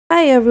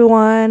Hi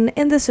everyone!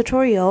 In this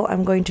tutorial,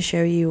 I'm going to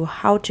show you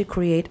how to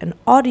create an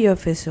audio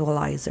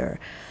visualizer.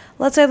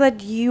 Let's say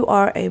that you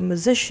are a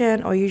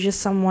musician or you're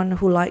just someone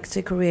who likes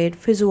to create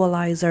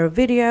visualizer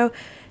video.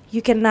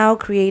 You can now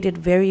create it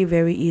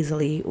very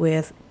easily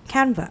with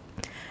Canva.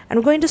 I'm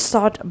going to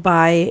start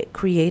by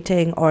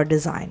creating our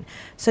design.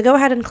 So go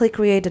ahead and click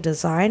create a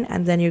design,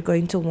 and then you're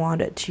going to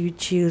want to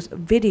choose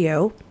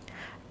video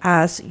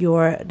as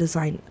your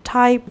design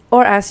type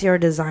or as your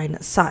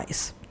design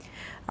size.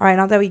 Alright,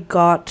 now that we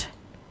got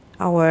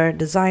our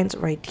designs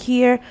right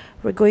here,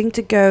 we're going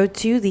to go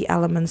to the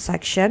elements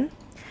section,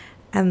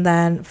 and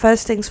then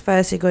first things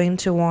first, you're going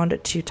to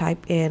want to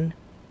type in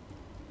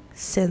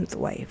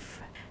synthwave,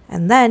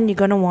 and then you're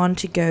going to want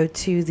to go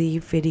to the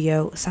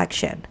video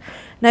section.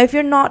 Now if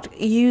you're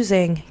not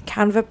using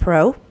Canva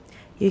Pro,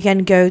 you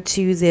can go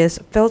to this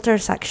filter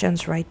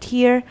sections right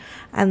here,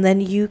 and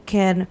then you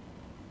can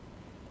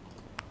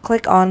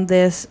click on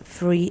this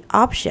free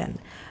option.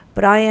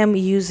 But I am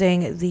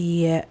using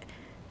the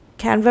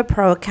Canva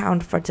Pro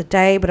account for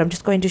today, but I'm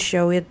just going to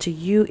show it to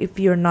you. If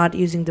you're not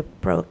using the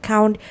Pro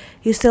account,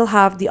 you still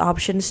have the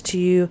options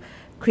to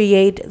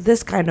create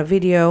this kind of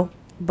video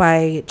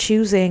by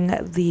choosing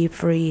the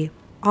free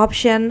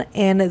option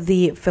in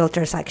the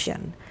filter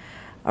section.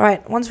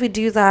 Alright, once we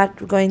do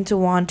that, we're going to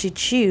want to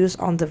choose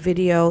on the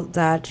video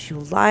that you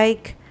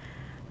like,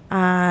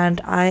 and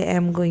I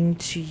am going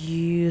to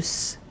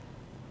use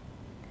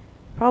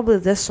probably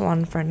this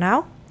one for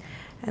now.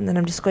 And then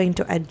I'm just going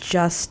to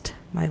adjust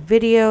my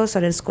video so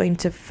that it's going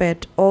to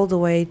fit all the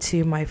way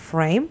to my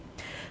frame.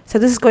 So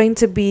this is going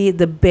to be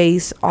the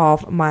base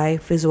of my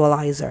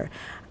visualizer.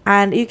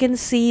 And you can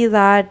see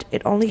that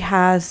it only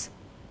has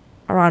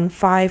around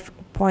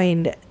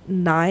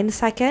 5.9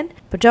 seconds.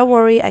 But don't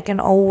worry, I can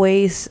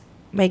always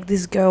make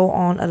this go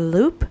on a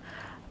loop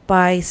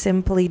by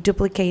simply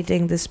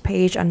duplicating this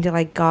page until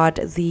I got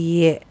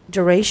the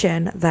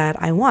duration that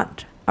I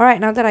want.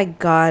 Alright, now that I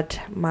got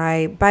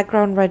my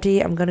background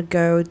ready, I'm going to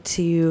go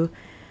to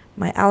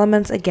my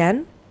elements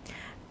again.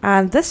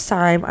 And this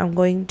time I'm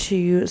going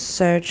to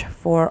search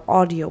for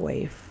audio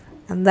wave.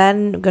 And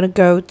then I'm going to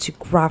go to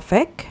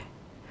graphic.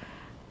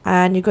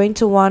 And you're going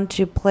to want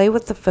to play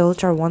with the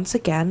filter once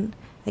again.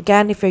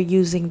 Again, if you're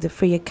using the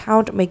free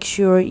account, make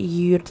sure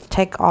you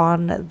tick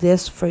on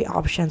this free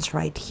options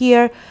right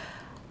here.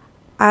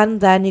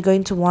 And then you're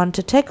going to want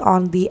to tick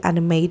on the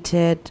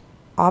animated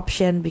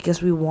option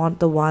because we want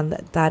the one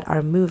that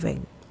are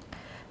moving.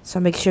 So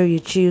make sure you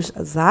choose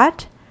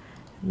that,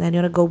 and then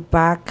you're gonna go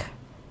back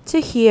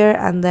to here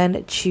and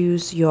then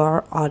choose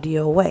your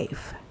audio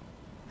wave.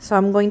 So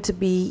I'm going to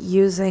be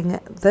using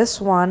this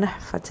one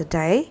for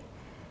today,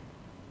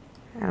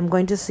 and I'm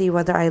going to see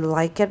whether I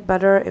like it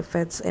better if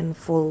it's in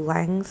full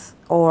length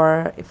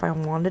or if I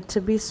want it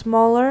to be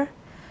smaller.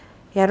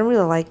 Yeah, I don't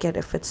really like it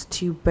if it's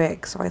too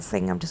big, so I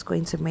think I'm just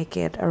going to make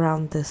it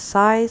around this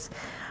size.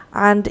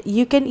 And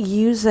you can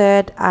use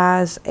it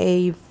as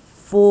a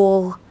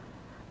full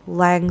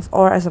length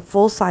or as a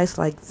full size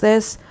like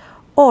this,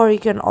 or you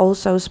can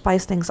also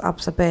spice things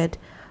up a bit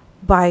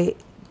by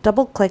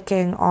double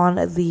clicking on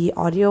the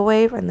audio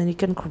wave, and then you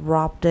can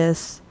crop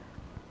this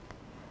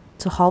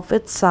to half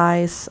its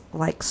size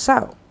like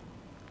so.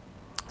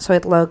 So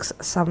it looks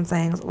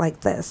something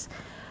like this.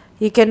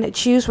 You can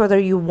choose whether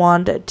you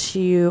want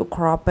to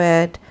crop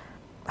it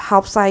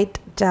half side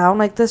down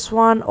like this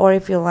one, or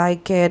if you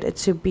like it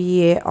to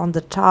be on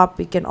the top,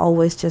 you can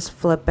always just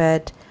flip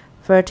it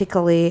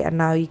vertically, and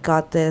now you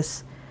got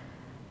this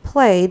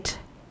plate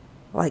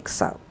like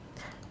so.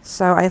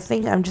 So I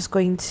think I'm just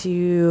going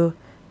to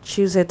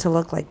choose it to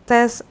look like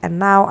this, and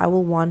now I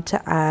will want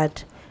to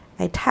add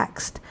a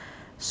text.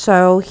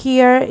 So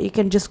here you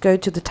can just go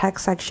to the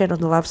text section on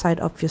the left side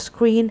of your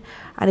screen,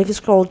 and if you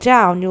scroll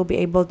down, you'll be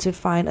able to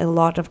find a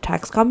lot of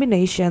text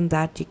combination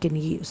that you can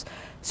use.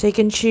 So you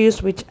can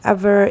choose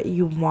whichever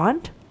you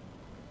want.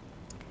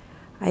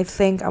 I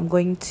think I'm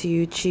going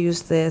to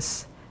choose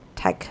this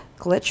tech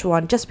glitch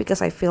one just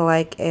because I feel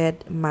like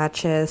it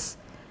matches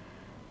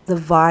the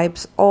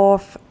vibes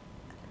of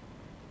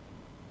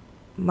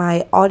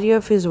my audio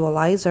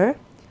visualizer.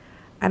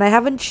 And I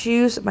haven't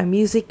chosen my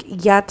music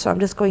yet, so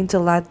I'm just going to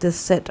let this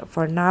sit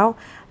for now.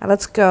 And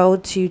let's go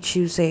to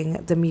choosing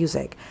the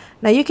music.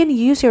 Now you can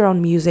use your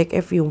own music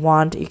if you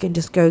want. You can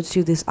just go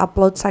to these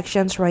upload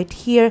sections right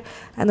here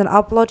and then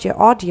upload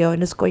your audio,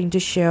 and it's going to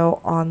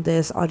show on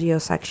this audio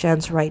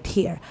sections right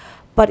here.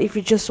 But if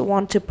you just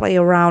want to play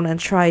around and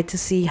try to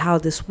see how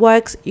this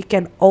works, you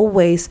can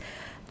always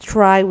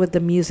try with the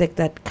music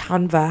that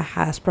Canva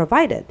has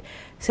provided.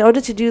 So in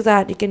order to do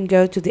that, you can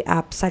go to the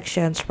app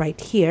sections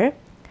right here,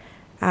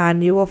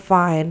 and you will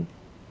find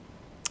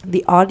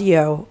the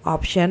audio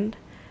option.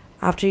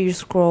 After you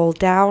scroll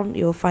down,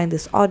 you'll find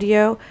this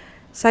audio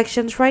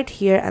sections right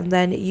here, and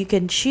then you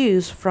can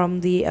choose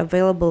from the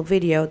available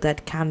video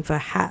that Canva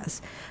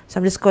has. So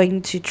I'm just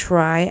going to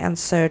try and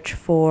search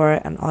for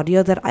an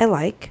audio that I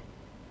like.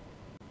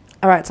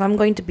 Alright, so I'm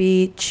going to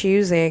be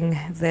choosing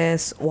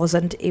this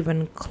Wasn't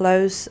Even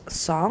Close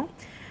song.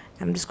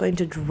 I'm just going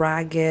to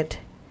drag it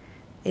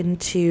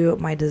into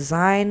my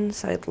design,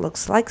 so it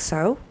looks like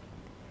so.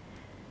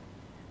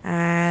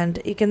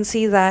 And you can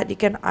see that you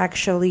can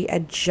actually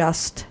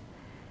adjust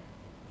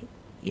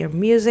your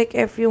music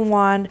if you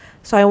want.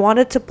 So I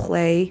wanted to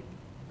play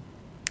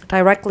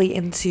directly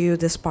into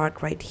this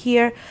part right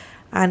here.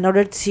 And in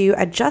order to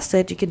adjust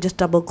it, you can just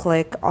double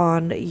click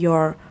on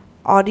your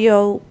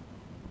audio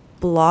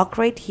block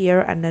right here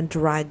and then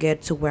drag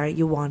it to where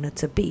you want it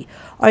to be.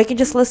 Or you can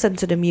just listen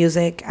to the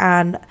music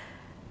and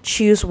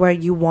choose where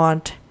you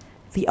want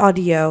the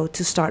audio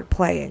to start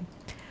playing.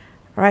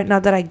 All right, now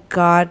that I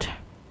got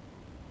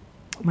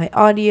my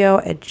audio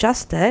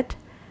adjusted,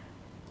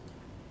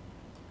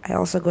 I'm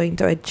also going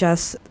to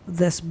adjust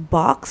this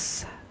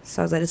box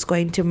so that it's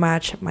going to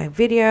match my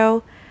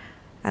video.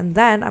 And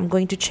then I'm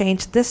going to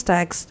change this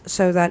text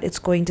so that it's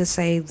going to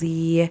say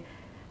the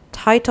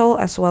title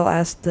as well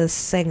as the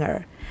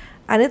singer.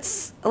 And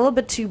it's a little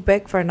bit too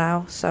big for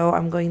now, so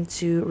I'm going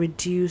to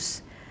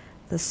reduce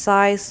the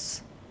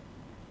size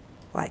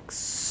like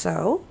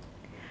so.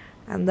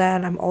 And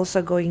then I'm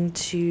also going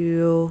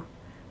to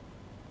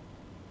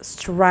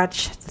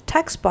stretch the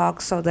text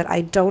box so that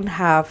I don't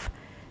have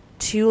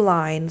 2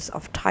 lines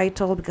of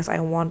title, because I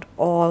want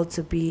all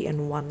to be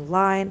in 1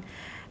 line.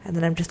 And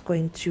then I'm just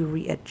going to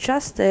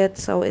readjust it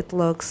so it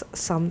looks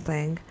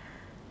something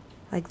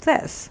like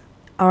this.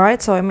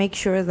 Alright, so I make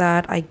sure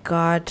that I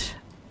got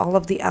all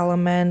of the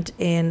element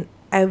in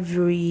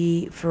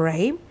every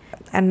frame.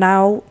 And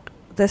now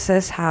this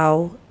is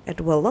how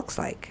it will look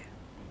like.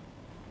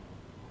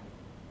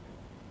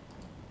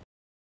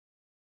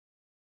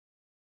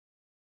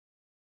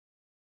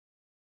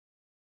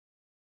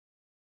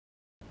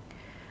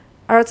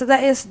 Alright, so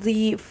that is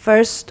the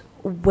first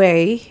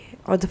way,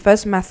 or the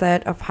first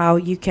method of how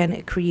you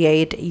can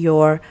create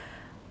your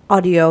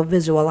audio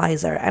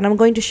visualizer. And I'm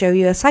going to show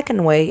you a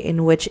second way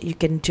in which you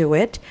can do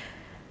it.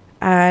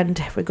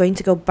 And we're going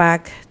to go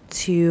back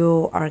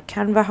to our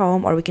Canva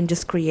home, or we can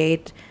just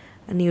create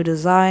a new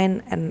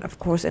design, and of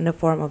course in the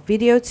form of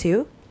video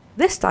too.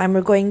 This time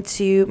we're going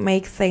to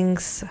make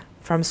things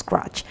from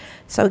scratch.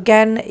 So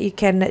again, you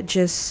can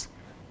just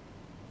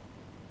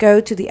go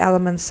to the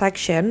elements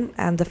section,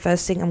 and the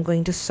first thing I'm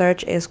going to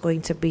search is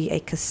going to be a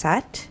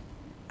cassette.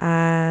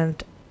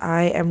 And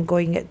I am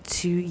going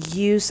to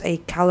use a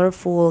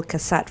colorful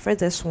cassette for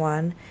this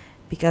one,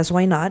 because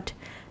why not?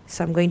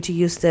 So I'm going to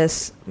use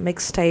this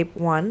mixtape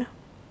one.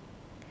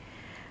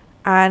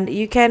 And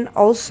you can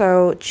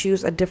also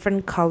choose a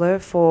different color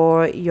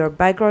for your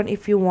background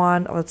if you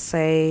want. Let's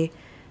say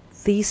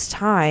this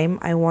time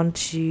I want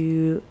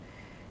to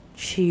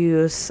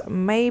choose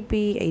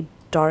maybe a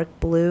dark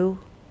blue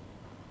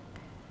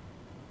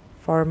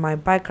for my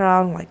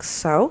background, like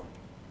so.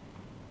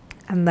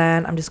 And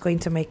then I'm just going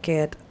to make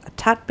it a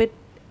tad bit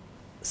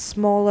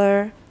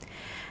smaller.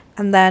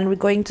 And then we're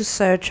going to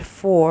search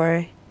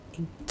for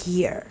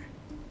gear.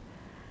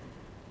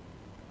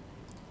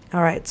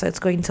 Alright, so it's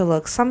going to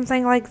look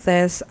something like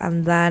this.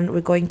 And then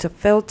we're going to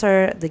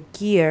filter the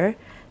gear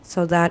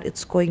so that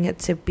it's going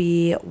to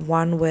be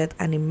one with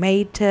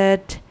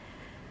animated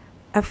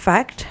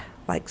effect,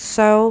 like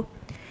so.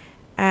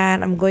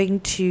 And I'm going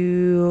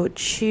to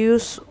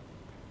choose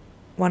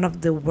one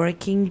of the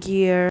working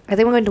gear. I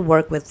think we're going to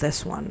work with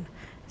this one.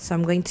 So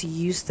I'm going to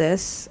use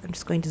this. I'm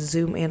just going to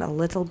zoom in a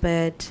little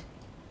bit.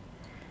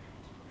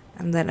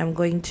 And then I'm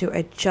going to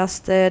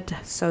adjust it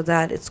so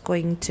that it's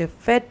going to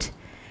fit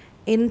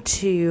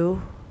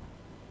into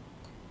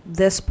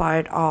this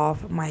part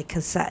of my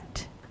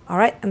cassette.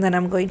 Alright, and then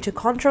I'm going to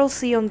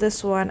Ctrl+C on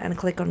this one and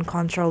click on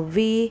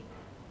Ctrl+V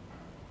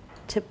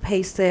to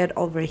paste it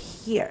over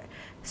here.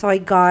 So I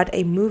got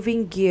a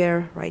moving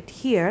gear right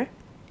here.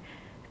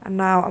 And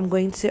now I'm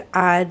going to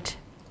add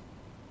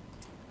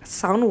a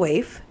sound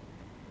wave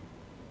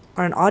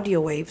or an audio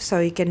wave. So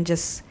you can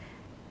just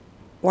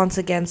once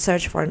again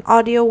search for an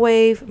audio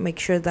wave, make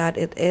sure that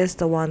it is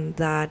the one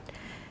that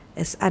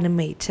is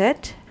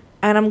animated.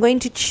 And I'm going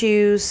to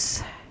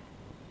choose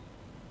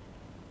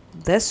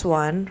this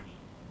one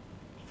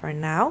for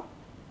now.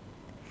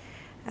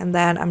 And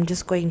then I'm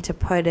just going to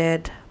put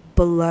it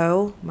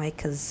below my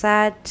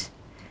cassette.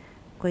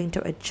 I'm going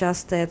to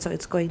adjust it so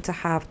it's going to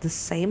have the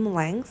same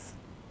length.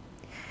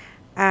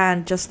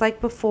 And just like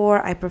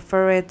before, I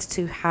prefer it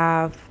to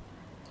have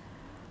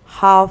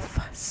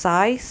half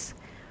size.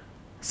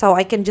 So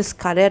I can just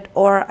cut it,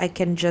 or I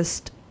can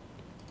just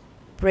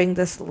bring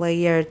this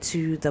layer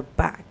to the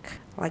back,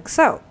 like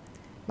so.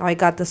 Now I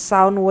got the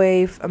sound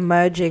wave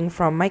emerging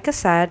from my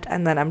cassette,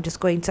 and then I'm just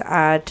going to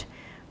add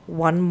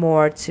one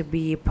more to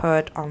be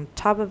put on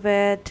top of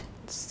it.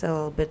 It's still a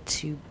little bit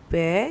too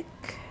big.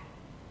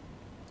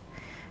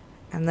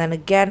 And then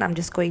again, I'm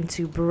just going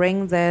to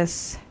bring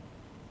this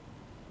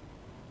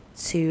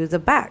to the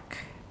back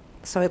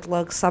so it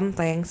looks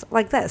something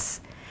like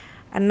this.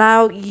 And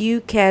now you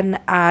can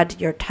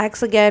add your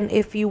text again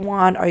if you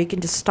want, or you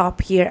can just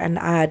stop here and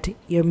add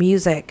your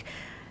music.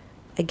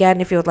 Again,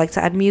 if you would like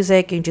to add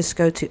music, you can just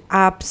go to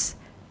apps,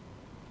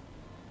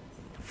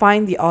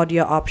 find the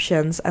audio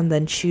options, and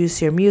then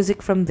choose your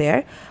music from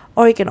there,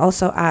 or you can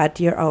also add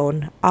your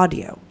own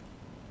audio.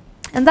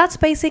 And that's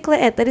basically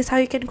it. That is how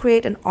you can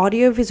create an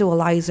audio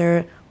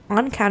visualizer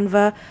on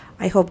Canva.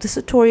 I hope this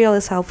tutorial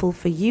is helpful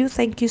for you.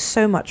 Thank you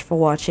so much for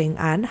watching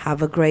and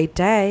have a great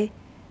day.